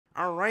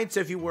Alright, so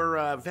if you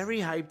were very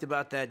hyped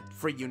about that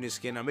free YUNI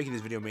skin, I'm making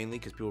this video mainly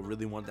because people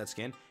really want that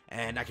skin,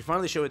 and I can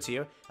finally show it to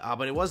you,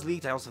 but it was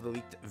leaked. I also have the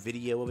leaked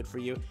video of it for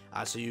you,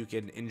 so you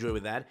can enjoy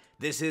with that.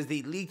 This is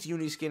the leaked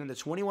YUNI skin in the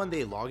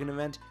 21-day login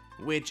event,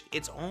 which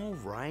it's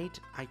alright.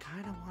 I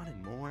kind of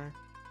wanted more,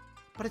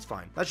 but it's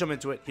fine. Let's jump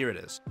into it. Here it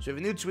is. So we have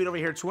a new tweet over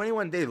here.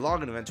 21-day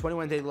login event.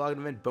 21-day login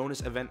event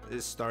bonus event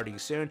is starting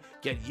soon.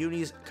 Get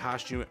YUNI's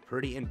costume,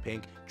 Pretty in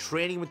Pink,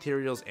 training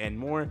materials, and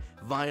more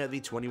via the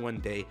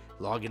 21-day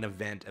login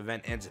event.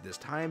 Event ends at this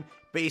time.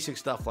 Basic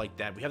stuff like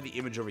that. We have the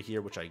image over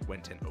here, which I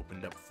went and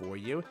opened up for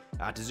you.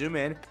 To zoom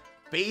in,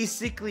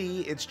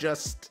 basically, it's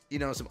just, you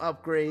know, some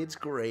upgrades,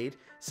 great.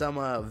 Some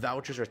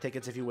vouchers or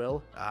tickets, if you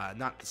will.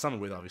 Not some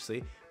with,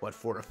 obviously, but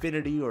for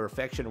affinity or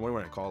affection, or whatever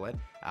you want to call it.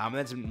 And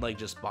then some, like,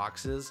 just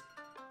boxes,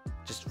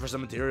 just for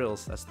some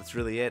materials. That's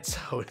really it.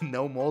 So,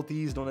 no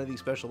multis, no anything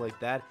special like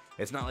that.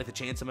 It's not like the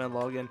Chainsaw Man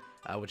login,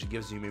 which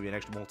gives you maybe an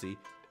extra multi.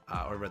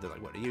 Or rather,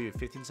 like, what, you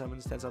 15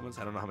 summons, 10 summons?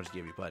 I don't know how much it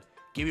gave you, but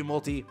give you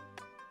multi.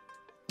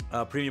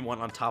 Premium one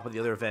on top of the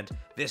other event.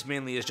 This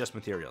mainly is just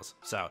materials,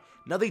 so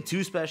nothing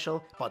too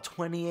special. About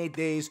 28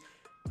 days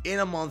in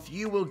a month,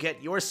 you will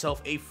get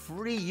yourself a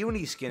free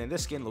YUNI skin, and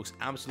this skin looks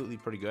absolutely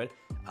pretty good.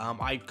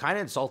 I kind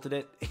of insulted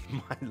it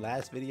in my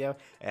last video,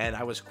 and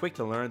I was quick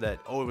to learn that,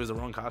 oh, it was the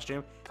wrong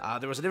costume.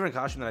 There was a different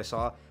costume that I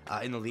saw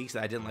in the leaks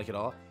that I didn't like at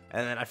all,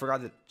 and then I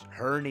forgot that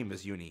her name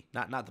is YUNI,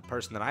 not the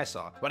person that I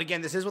saw. But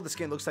again, this is what the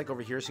skin looks like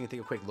over here, so you can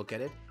take a quick look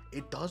at it.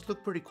 It does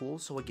look pretty cool.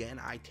 So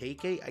again, I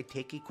take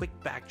a quick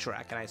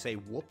backtrack and I say,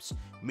 whoops,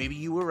 maybe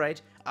you were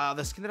right.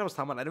 The skin that I was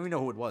talking about, I don't even know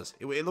who it was.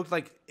 It looked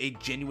like a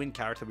genuine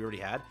character we already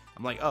had.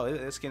 I'm like, oh,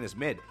 this skin is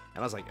mid, and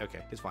I was like, okay,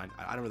 it's fine.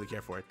 I don't really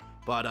care for it.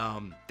 But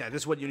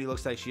this is what YUNI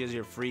looks like. She is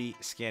your free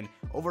skin.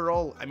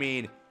 Overall, I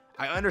mean,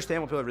 I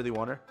understand what people really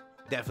want her.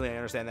 Definitely, I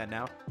understand that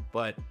now.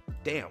 But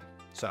damn.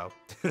 So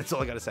that's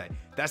all I gotta say.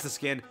 That's the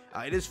skin.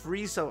 It is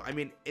free, so I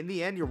mean, in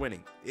the end, you're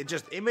winning.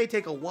 It may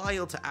take a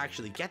while to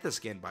actually get the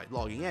skin by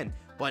logging in,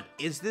 but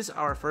is this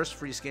our first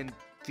free skin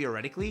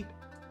theoretically?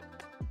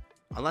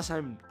 Unless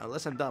I'm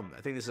dumb,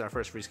 I think this is our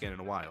first free skin in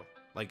a while.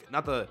 Like,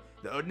 not the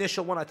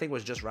initial one, I think,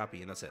 was just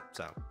Rappy, and that's it.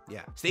 So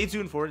yeah, stay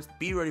tuned for it.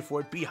 Be ready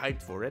for it. Be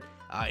hyped for it.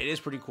 It is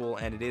pretty cool,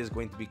 and it is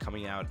going to be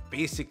coming out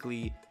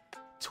basically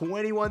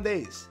 21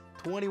 days.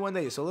 21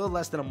 days, so a little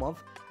less than a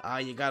month.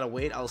 You gotta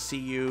wait. I'll see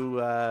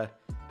you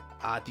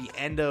at the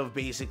end of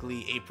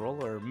basically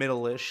April, or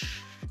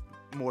middle-ish,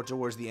 more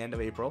towards the end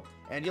of April,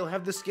 and you'll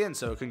have the skin,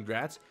 so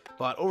congrats.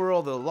 But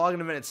overall, the login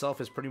event itself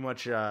is pretty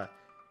much, I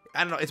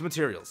don't know, it's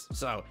materials,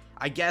 so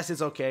I guess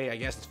it's okay. I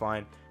guess it's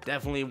fine.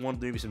 Definitely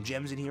want maybe some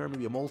gems in here,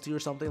 maybe a multi or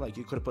something. Like,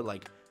 you could have put,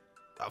 like,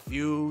 a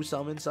few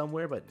summons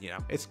somewhere, but you know,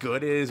 it's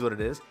good. It is what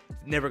it is. It's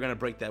never gonna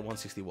break that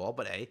 160 wall,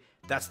 but hey,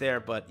 that's there.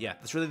 But yeah,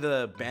 that's really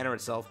the banner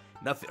itself,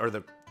 nothing, or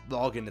the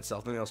login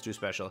itself, nothing else too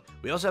special.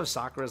 We also have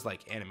Sakura's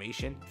like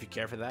animation. If you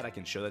care for that, I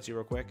can show that to you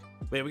real quick.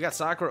 Wait, we got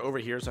Sakura over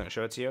here, so I'm gonna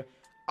show it to you.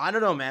 I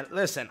don't know, man.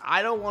 Listen,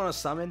 I don't want to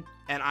summon,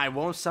 and I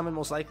won't summon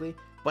most likely,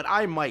 but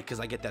I might, because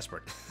I get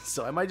desperate.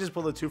 So I might just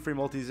pull the 2 free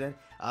multis in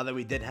that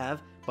we did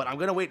have, but I'm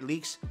gonna wait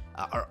leaks,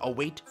 or I'll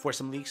wait for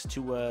some leaks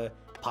to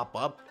pop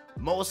up.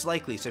 Most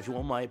likely, so if you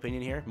want my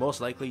opinion here, most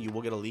likely you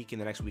will get a leak in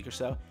the next week or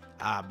so,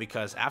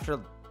 because after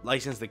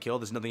License to Kill,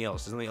 there's nothing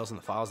else. There's nothing else in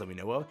the files that we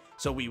know of,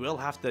 so we will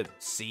have to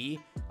see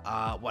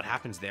what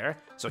happens there.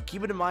 So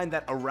keep it in mind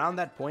that around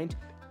that point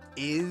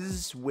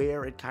is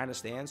where it kind of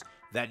stands,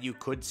 that you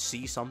could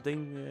see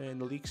something in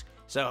the leaks.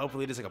 So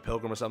hopefully it is like a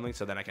pilgrim or something,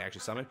 so then I can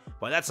actually summon.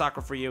 But that's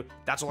Sakura for you.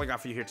 That's all I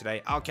got for you here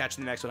today. I'll catch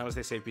you in the next one. I want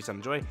to stay safe, peace, and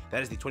enjoy.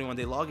 That is the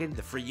 21-day login,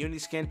 the free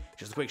YUNI skin.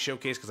 Just a quick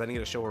showcase because I didn't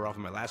get to show her off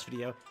in my last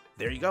video.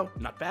 There you go.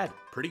 Not bad.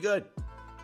 Pretty good.